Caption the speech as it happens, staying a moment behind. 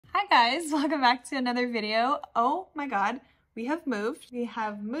guys, welcome back to another video. Oh my god, we have moved. We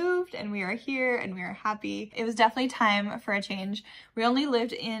have moved and we are here and we are happy. It was definitely time for a change. We only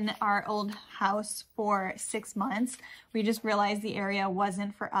lived in our old house for 6 months. We just realized the area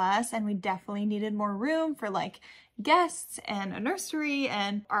wasn't for us and we definitely needed more room for like guests and a nursery,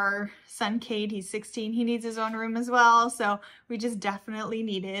 and our son Cade, he's 16, he needs his own room as well, so we just definitely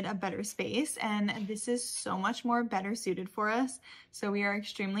needed a better space, and this is so much more better suited for us, so we are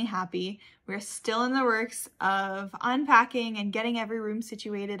extremely happy. We're still in the works of unpacking and getting every room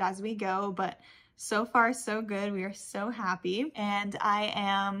situated as we go, but so far so good. We are so happy, and I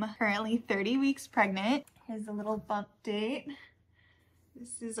am currently 30 weeks pregnant. Here's a little bump date.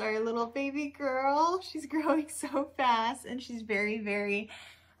 This is our little baby girl. She's growing so fast and she's very, very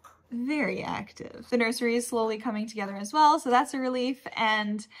active. The nursery is slowly coming together as well, so that's a relief.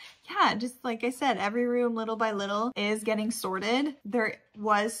 And yeah, just like I said, every room little by little is getting sorted. There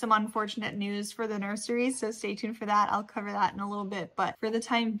was some unfortunate news for the nursery, so stay tuned for that. I'll cover that in a little bit, but for the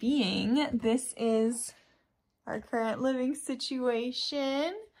time being, this is our current living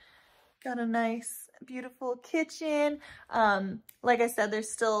situation. Got a nice beautiful kitchen. Like I said,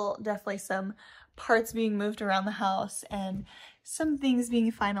 there's still definitely some parts being moved around the house and some things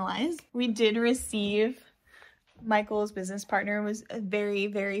being finalized. We did receive, Michael's business partner was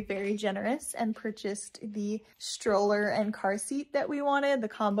very generous and purchased the stroller and car seat that we wanted, the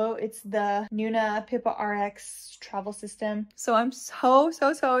combo. It's the Nuna Pippa RX travel system. So I'm so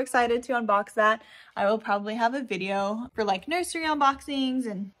excited to unbox that. I will probably have a video for like nursery unboxings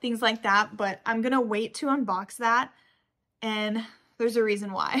and things like that, but I'm gonna wait to unbox that, and there's a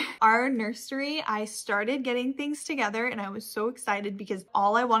reason why. Our nursery, I started getting things together and I was so excited because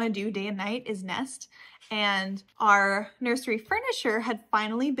all I want to do day and night is nest, and our nursery furniture had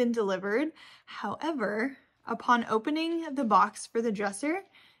finally been delivered. However, upon opening the box for the dresser,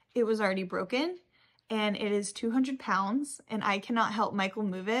 it was already broken. And it is 200 pounds and I cannot help Michael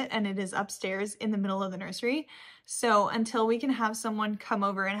move it, and it is upstairs in the middle of the nursery. So until we can have someone come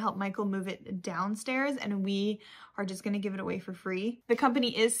over and help Michael move it downstairs, and we are just gonna give it away for free. The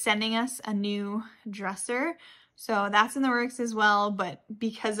company is sending us a new dresser, so that's in the works as well, but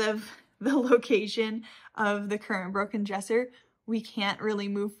because of the location of the current broken dresser, we can't really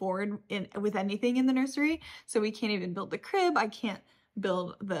move forward with anything in the nursery. So we can't even build the crib, I can't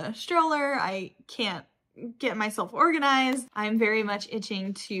build the stroller, I can't get myself organized. I'm very much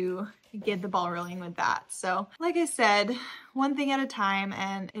itching to get the ball rolling with that. So like I said, one thing at a time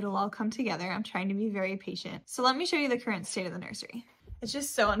and it'll all come together. I'm trying to be very patient. So let me show you the current state of the nursery. It's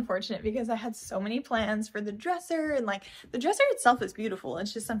just so unfortunate because I had so many plans for the dresser, and like the dresser itself is beautiful.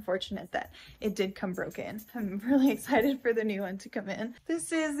 It's just unfortunate that it did come broken. I'm really excited for the new one to come in.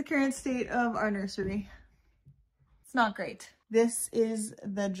 This is the current state of our nursery. It's not great. This is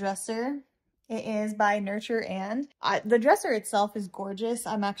the dresser. It is by Nurture, and the dresser itself is gorgeous.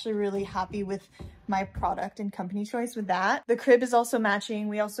 I'm actually really happy with my product and company choice with that. The crib is also matching.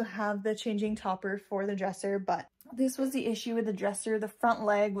 We also have the changing topper for the dresser, but this was the issue with the dresser. The front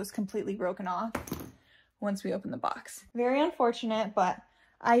leg was completely broken off once we opened the box. Very unfortunate, but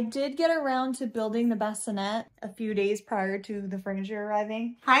I did get around to building the bassinet a few days prior to the furniture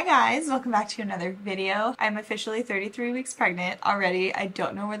arriving. Hi guys, welcome back to another video. I'm officially 33 weeks pregnant already. I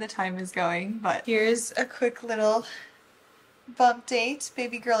don't know where the time is going, but here's a quick little bump date.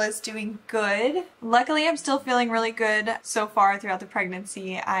 Baby girl is doing good. Luckily, I'm still feeling really good so far throughout the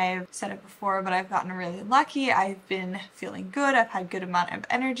pregnancy. I've said it before, but I've gotten really lucky. I've been feeling good. I've had good amount of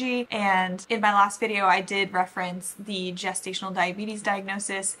energy. And in my last video, I did reference the gestational diabetes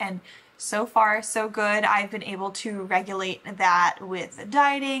diagnosis, and so far, so good. I've been able to regulate that with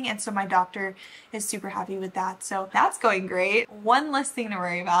dieting, and so my doctor is super happy with that. So that's going great. One less thing to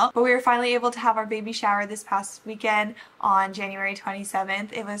worry about. But we were finally able to have our baby shower this past weekend on January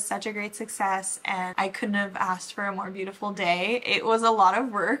 27th. It was such a great success, and I couldn't have asked for a more beautiful day. It was a lot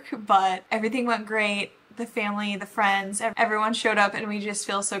of work, but everything went great. The family, the friends, everyone showed up, and we just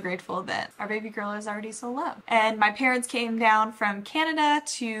feel so grateful that our baby girl is already so loved. And my parents came down from Canada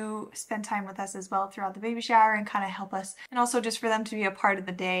to spend time with us as well throughout the baby shower and kind of help us, and also just for them to be a part of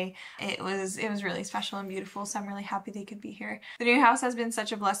the day. It was really special and beautiful, so I'm really happy they could be here. The new house has been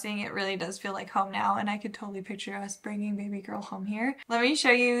such a blessing. It really does feel like home now, and I could totally picture us bringing baby girl home here. Let me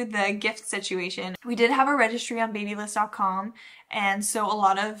show you the gift situation. We did have a registry on babylist.com, and so a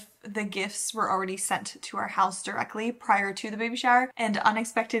lot of the gifts were already sent to our house directly prior to the baby shower, and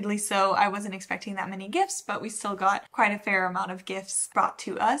unexpectedly so. I wasn't expecting that many gifts, but we still got quite a fair amount of gifts brought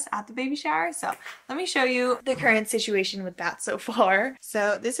to us at the baby shower. So let me show you the current situation with that so far.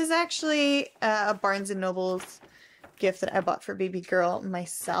 So this is actually a Barnes & Noble's gift that I bought for baby girl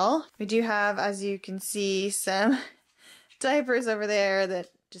myself. We do have, as you can see, some diapers over there that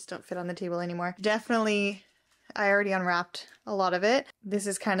just don't fit on the table anymore. Definitely, I already unwrapped a lot of it. This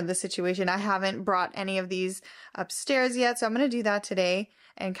is kind of the situation. I haven't brought any of these upstairs yet, so I'm going to do that today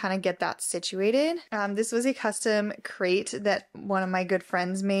and kind of get that situated. This was a custom crate that one of my good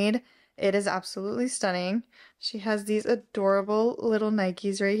friends made. It is absolutely stunning. She has these adorable little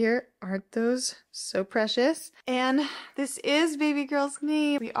Nikes right here. Aren't those so precious? And this is baby girl's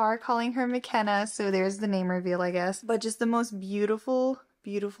name. We are calling her McKenna, so there's the name reveal, I guess. But just the most beautiful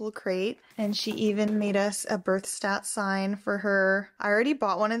crate. And she even made us a birth stat sign for her. I already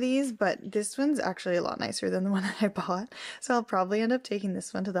bought one of these, but this one's actually a lot nicer than the one that I bought. So I'll probably end up taking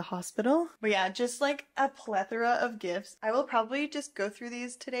this one to the hospital. But yeah, just like a plethora of gifts. I will probably just go through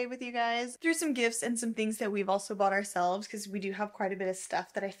these today with you guys. Through some gifts and some things that we've also bought ourselves, because we do have quite a bit of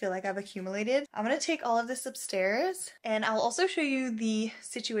stuff that I feel like I've accumulated. I'm gonna take all of this upstairs, and I'll also show you the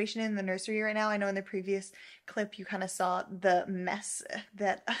situation in the nursery right now. I know in the previous clip you kind of saw the mess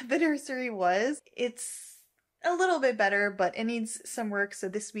that the nursery was. It's a little bit better, but it needs some work, so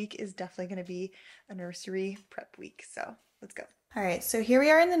this week is definitely going to be a nursery prep week, so let's go. Alright, so here we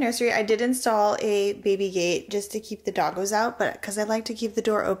are in the nursery. I did install a baby gate just to keep the doggos out, but because I like to keep the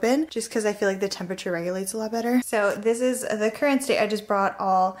door open, just because I feel like the temperature regulates a lot better. So this is the current state. I just brought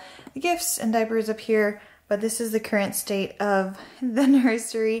all the gifts and diapers up here, but this is the current state of the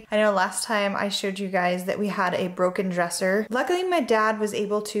nursery. I know last time I showed you guys that we had a broken dresser. Luckily, my dad was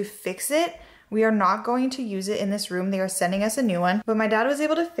able to fix it. We are not going to use it in this room. They are sending us a new one, but my dad was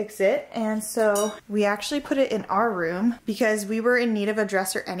able to fix it. And so we actually put it in our room because we were in need of a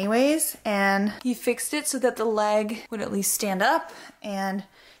dresser anyways. And he fixed it so that the leg would at least stand up, and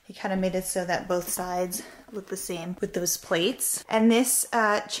he kind of made it so that both sides look the same with those plates. And this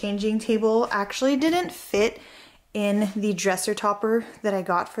changing table actually didn't fit in the dresser topper that I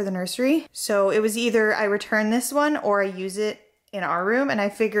got for the nursery. So it was either I return this one or I use it in our room, and I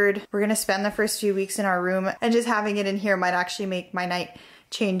figured we're gonna spend the first few weeks in our room, and just having it in here might actually make my night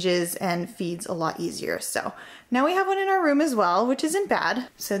changes and feeds a lot easier. So now we have one in our room as well, which isn't bad.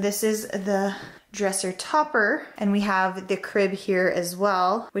 So this is the dresser topper, and we have the crib here as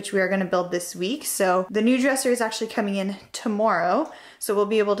well, which we are going to build this week. So the new dresser is actually coming in tomorrow, so we'll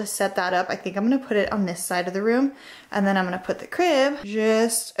be able to set that up. I think I'm going to put it on this side of the room, and then I'm going to put the crib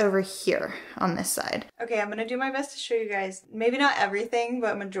just over here on this side. Okay, I'm going to do my best to show you guys, maybe not everything,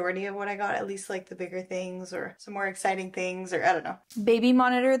 but majority of what I got, at least like the bigger things or some more exciting things, or I don't know. Baby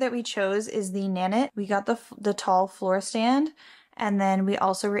monitor that we chose is the Nanit. We got the tall floor stand, and then we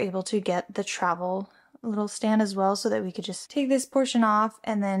also were able to get the travel little stand as well, so that we could just take this portion off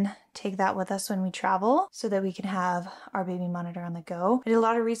and then take that with us when we travel, so that we can have our baby monitor on the go. I did a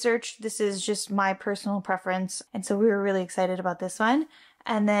lot of research. This is just my personal preference, and so we were really excited about this one.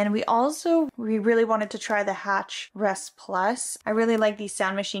 And then we really wanted to try the Hatch Rest Plus. I really like these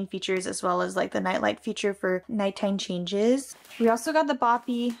sound machine features, as well as like the nightlight feature for nighttime changes. We also got the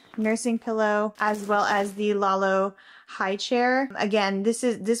Boppy nursing pillow, as well as the Lalo high chair. Again,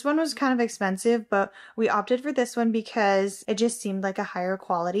 this one was kind of expensive, but we opted for this one because it just seemed like a higher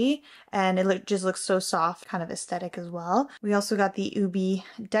quality, and it just looks so soft, kind of aesthetic as well. We also got the Ubi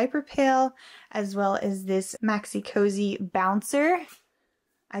diaper pail, as well as this Maxi Cozy bouncer.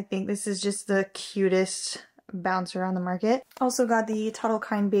 I think this is just the cutest bouncer on the market. Also got the Toddle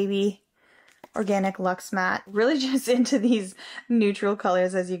Kind Baby Organic Luxe Mat. Really just into these neutral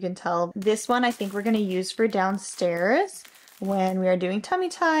colors, as you can tell. This one I think we're going to use for downstairs when we are doing tummy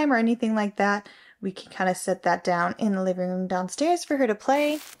time or anything like that. We can kind of set that down in the living room downstairs for her to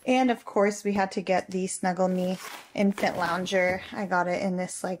play. And of course we had to get the Snuggle Me Infant Lounger. I got it in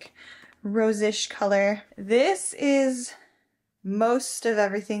this like rosish color. This is most of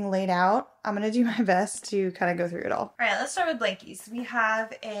everything laid out. I'm gonna do my best to kind of go through it all. All right, let's start with blankies. We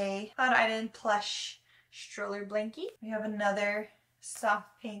have a Cloud Island plush stroller blankie. We have another soft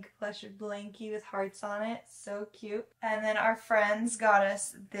pink plush blankie with hearts on it. So cute. And then our friends got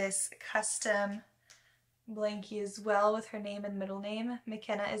us this custom blankie as well, with her name and middle name,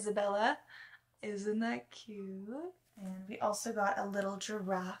 McKenna Isabella. Isn't that cute? And we also got a little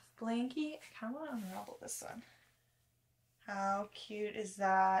giraffe blankie. I kind of want to unravel this one. How cute is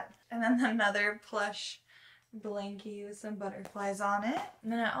that? And then another plush blankie with some butterflies on it.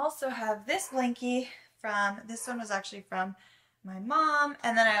 And then I also have this blankie this one was actually from my mom.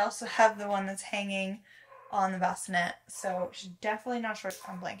 And then I also have the one that's hanging on the bassinet. So she's definitely not short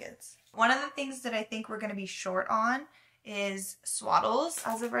on blankets. One of the things that I think we're going to be short on is swaddles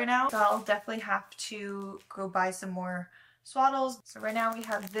as of right now. So I'll definitely have to go buy some more swaddles. So right now we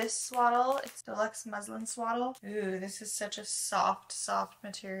have this swaddle. It's deluxe muslin swaddle. Ooh, this is such a soft, soft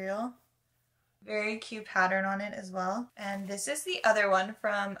material. Very cute pattern on it as well. And this is the other one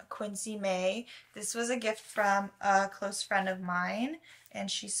from Quincy May. This was a gift from a close friend of mine, and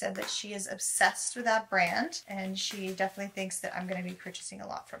she said that she is obsessed with that brand, and she definitely thinks that I'm going to be purchasing a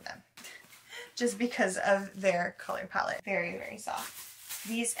lot from them just because of their color palette. Very, very soft.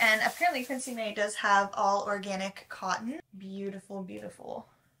 These, and apparently Quincy May does have all organic cotton. Beautiful, beautiful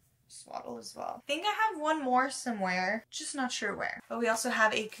swaddle as well. I think I have one more somewhere, just not sure where. But we also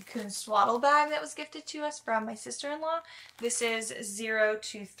have a cocoon swaddle bag that was gifted to us from my sister-in-law. This is 0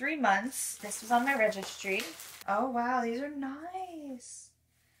 to 3 months. This was on my registry. Oh wow, these are nice.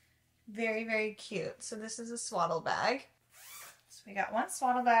 Very, very cute. So this is a swaddle bag. So we got one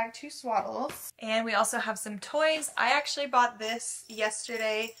swaddle bag, 2 swaddles, and we also have some toys. I actually bought this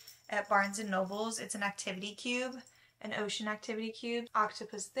yesterday at Barnes & Noble's. It's an activity cube. An ocean activity cube.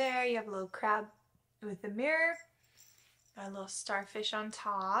 Octopus there. You have a little crab with a mirror. Got a little starfish on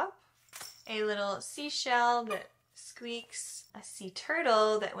top. A little seashell that squeaks. A sea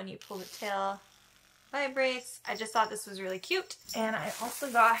turtle that when you pull the tail vibrates. I just thought this was really cute. And I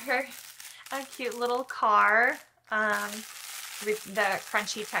also got her a cute little car with the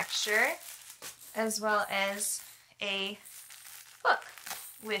crunchy texture, as well as a book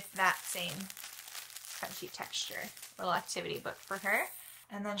with that same crunchy texture. Little activity book for her.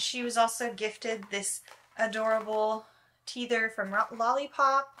 And then she was also gifted this adorable teether from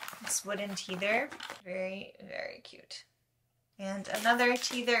Lollipop. This wooden teether. Very, very cute. And another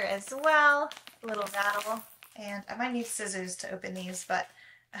teether as well. A little rattle. And I might need scissors to open these, but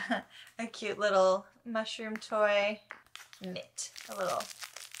a cute little mushroom toy mitt. A little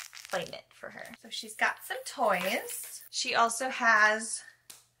play mitt for her. So she's got some toys. She also has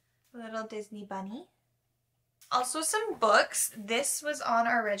a little Disney bunny. Also some books. This was on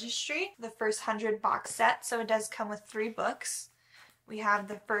our registry, the first 100 box set, so it does come with 3 books. We have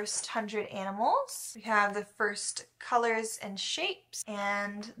the first 100 animals, we have the first colors and shapes,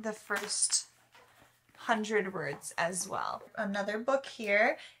 and the first 100 words as well. Another book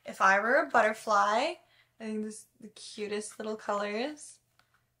here, If I Were a Butterfly. I think this is the cutest little colors.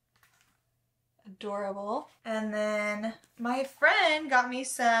 Adorable. And then my friend got me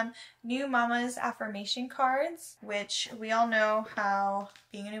some new mama's affirmation cards, which we all know how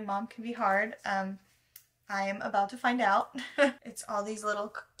being a new mom can be hard. I am about to find out. It's all these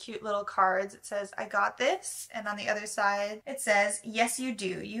little cute little cards. It says, I got this. And on the other side, it says, yes, you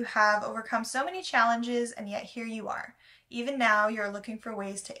do. You have overcome so many challenges, and yet here you are. Even now, you're looking for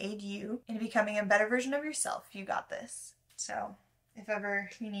ways to aid you in becoming a better version of yourself. You got this. So if ever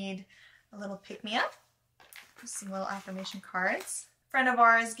you need a little pick-me-up, some little affirmation cards. A friend of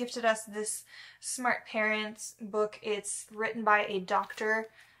ours gifted us this Smart Parents book. It's written by a doctor,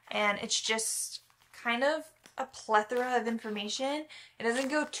 and it's just kind of a plethora of information. It doesn't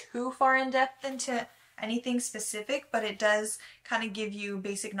go too far in depth into anything specific, but it does kind of give you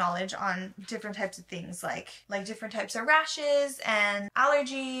basic knowledge on different types of things, like different types of rashes and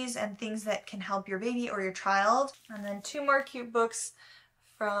allergies and things that can help your baby or your child. And then 2 more cute books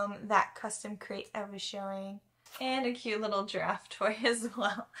from that custom crate I was showing, and a cute little giraffe toy as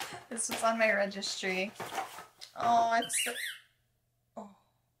well. This was on my registry. Oh, it's so... Oh,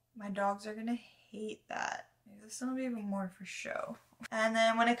 my dogs are gonna hate that. This one will be even more for show. And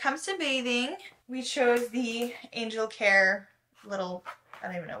then when it comes to bathing, we chose the Angel Care little, I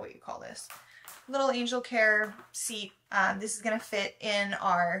don't even know what you call this, little Angel Care seat. This is gonna fit in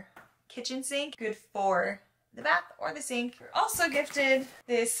our kitchen sink. Good for the bath or the sink. We're also gifted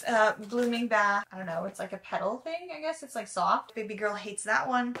this blooming bath. I don't know, it's like a pedal thing, I guess. It's like soft. Baby girl hates that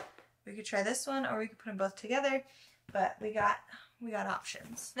one. We could try this one, or we could put them both together, but we got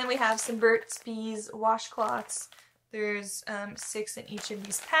options. Then we have some Burt's Bees washcloths. There's 6 in each of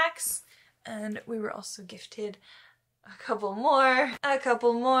these packs, and we were also gifted a couple more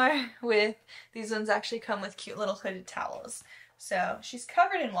with, these ones actually come with cute little hooded towels. So she's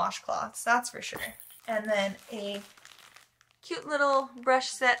covered in washcloths, that's for sure. And then a cute little brush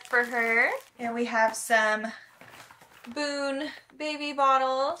set for her. And we have some Boone baby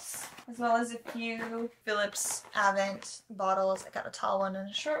bottles, as well as a few Philips Avent bottles. I got a tall one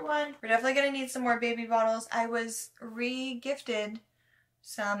and a short one. We're definitely gonna need some more baby bottles. I was re-gifted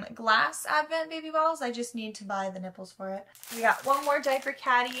some glass Advent baby bottles. I just need to buy the nipples for it. We got one more diaper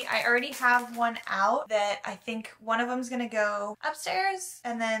caddy. I already have one out that I think one of them's gonna go upstairs,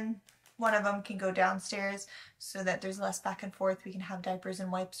 and then one of them can go downstairs so that there's less back and forth. We can have diapers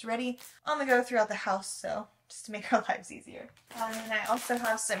and wipes ready on the go throughout the house, so just to make our lives easier. And then I also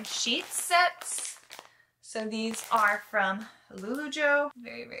have some sheet sets. So these are from Lulujo.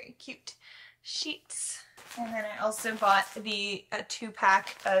 Very, very cute sheets. And then I also bought the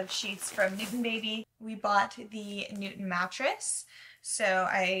 2-pack of sheets from Newton Baby. We bought the Newton mattress. So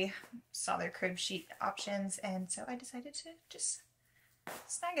I saw their crib sheet options, and so I decided to just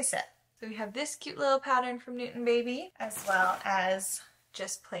snag a set. So we have this cute little pattern from Newton Baby, as well as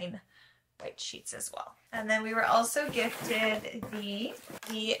just plain white sheets as well. And then we were also gifted the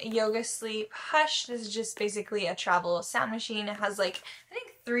Yoga Sleep Hush. This is just basically a travel sound machine. It has like, I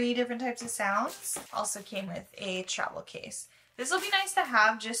think 3 different types of sounds. Also came with a travel case. This will be nice to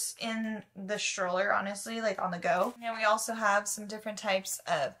have just in the stroller, honestly, like on the go. And we also have some different types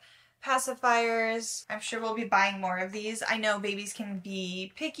of pacifiers. I'm sure we'll be buying more of these. I know babies can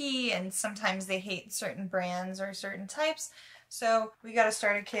be picky and sometimes they hate certain brands or certain types. So we got a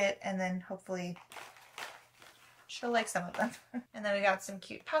starter kit, and then hopefully she'll like some of them. And then we got some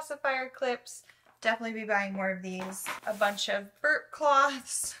cute pacifier clips. Definitely be buying more of these. A bunch of burp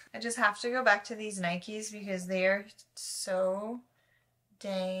cloths. I just have to go back to these Nikes because they are so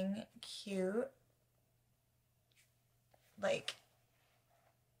dang cute. Like,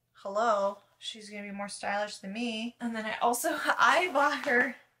 hello, she's gonna be more stylish than me. And then I bought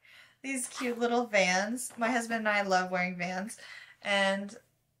her these cute little Vans. My husband and I love wearing Vans, and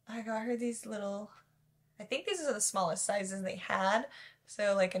I got her these little, I think these are the smallest sizes they had,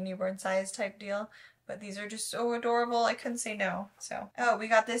 so like a newborn size type deal, but these are just so adorable. I couldn't say no. So, oh, we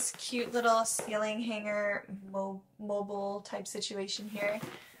got this cute little ceiling hanger mobile type situation here.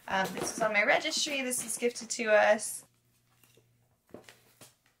 This is on my registry. This is gifted to us.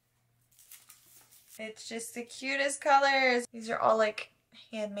 It's just the cutest colors. These are all like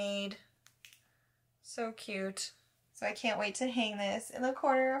handmade. So cute. So I can't wait to hang this in the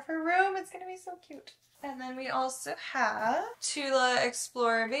corner of her room. It's gonna be so cute. And then we also have Tula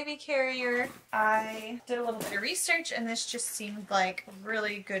Explorer baby carrier. I did a little bit of research and this just seemed like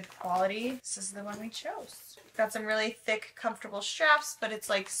really good quality. This is the one we chose. Got some really thick, comfortable straps, but it's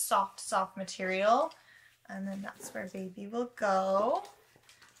like soft material. And then that's where baby will go.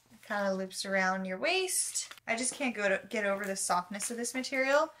 It kind of loops around your waist. I just can't get over the softness of this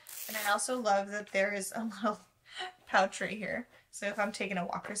material. And I also love that there is a little pouch right here. So if I'm taking a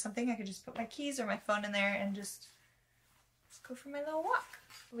walk or something, I could just put my keys or my phone in there and just go for my little walk.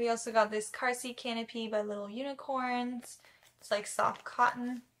 We also got this car seat canopy by Little Unicorns. It's like soft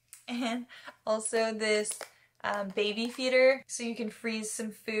cotton. And also this baby feeder, so you can freeze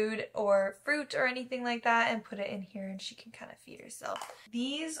some food or fruit or anything like that and put it in here and she can kind of feed herself.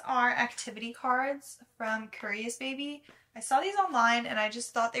 These are activity cards from Curious Baby. I saw these online and I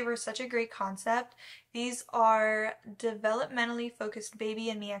just thought they were such a great concept. These are developmentally focused baby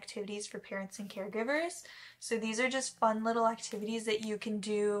and me activities for parents and caregivers. So these are just fun little activities that you can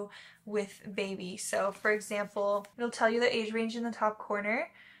do with baby. So for example, it'll tell you the age range in the top corner.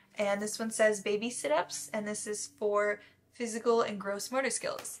 And this one says baby sit-ups, and this is for physical and gross motor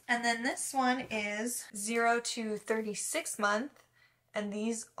skills. And then this one is 0 to 36 month, and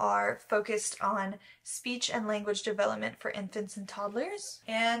these are focused on speech and language development for infants and toddlers.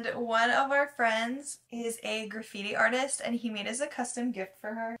 And one of our friends is a graffiti artist, and he made us a custom gift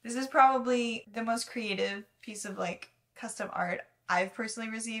for her. This is probably the most creative piece of like custom art I've personally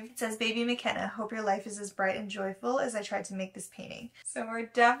received. It says, "Baby McKenna, hope your life is as bright and joyful as I tried to make this painting." So we're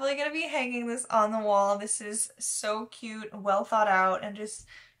definitely going to be hanging this on the wall. This is so cute, well thought out, and just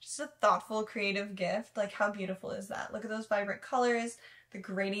a thoughtful, creative gift. Like, how beautiful is that? Look at those vibrant colors, the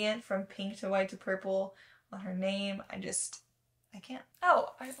gradient from pink to white to purple on her name. I can't.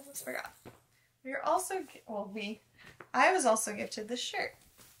 Oh, I almost forgot. I was also gifted this shirt,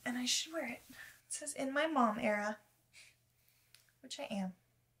 and I should wear it. It says, "In my mom era," which I am.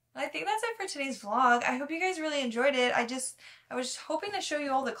 I think that's it for today's vlog. I hope you guys really enjoyed it. I was hoping to show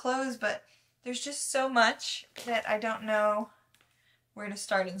you all the clothes, but there's just so much that I don't know where to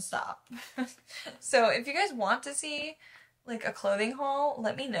start and stop. So if you guys want to see like a clothing haul,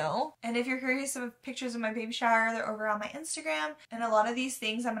 let me know. And if you're curious about pictures of my baby shower, they're over on my Instagram. And a lot of these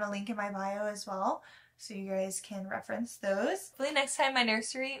things I'm going to link in my bio as well, so you guys can reference those. Hopefully next time my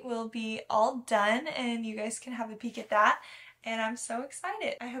nursery will be all done and you guys can have a peek at that. And I'm so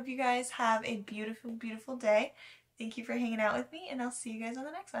excited. I hope you guys have a beautiful, beautiful day. Thank you for hanging out with me, and I'll see you guys on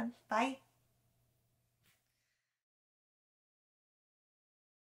the next one. Bye.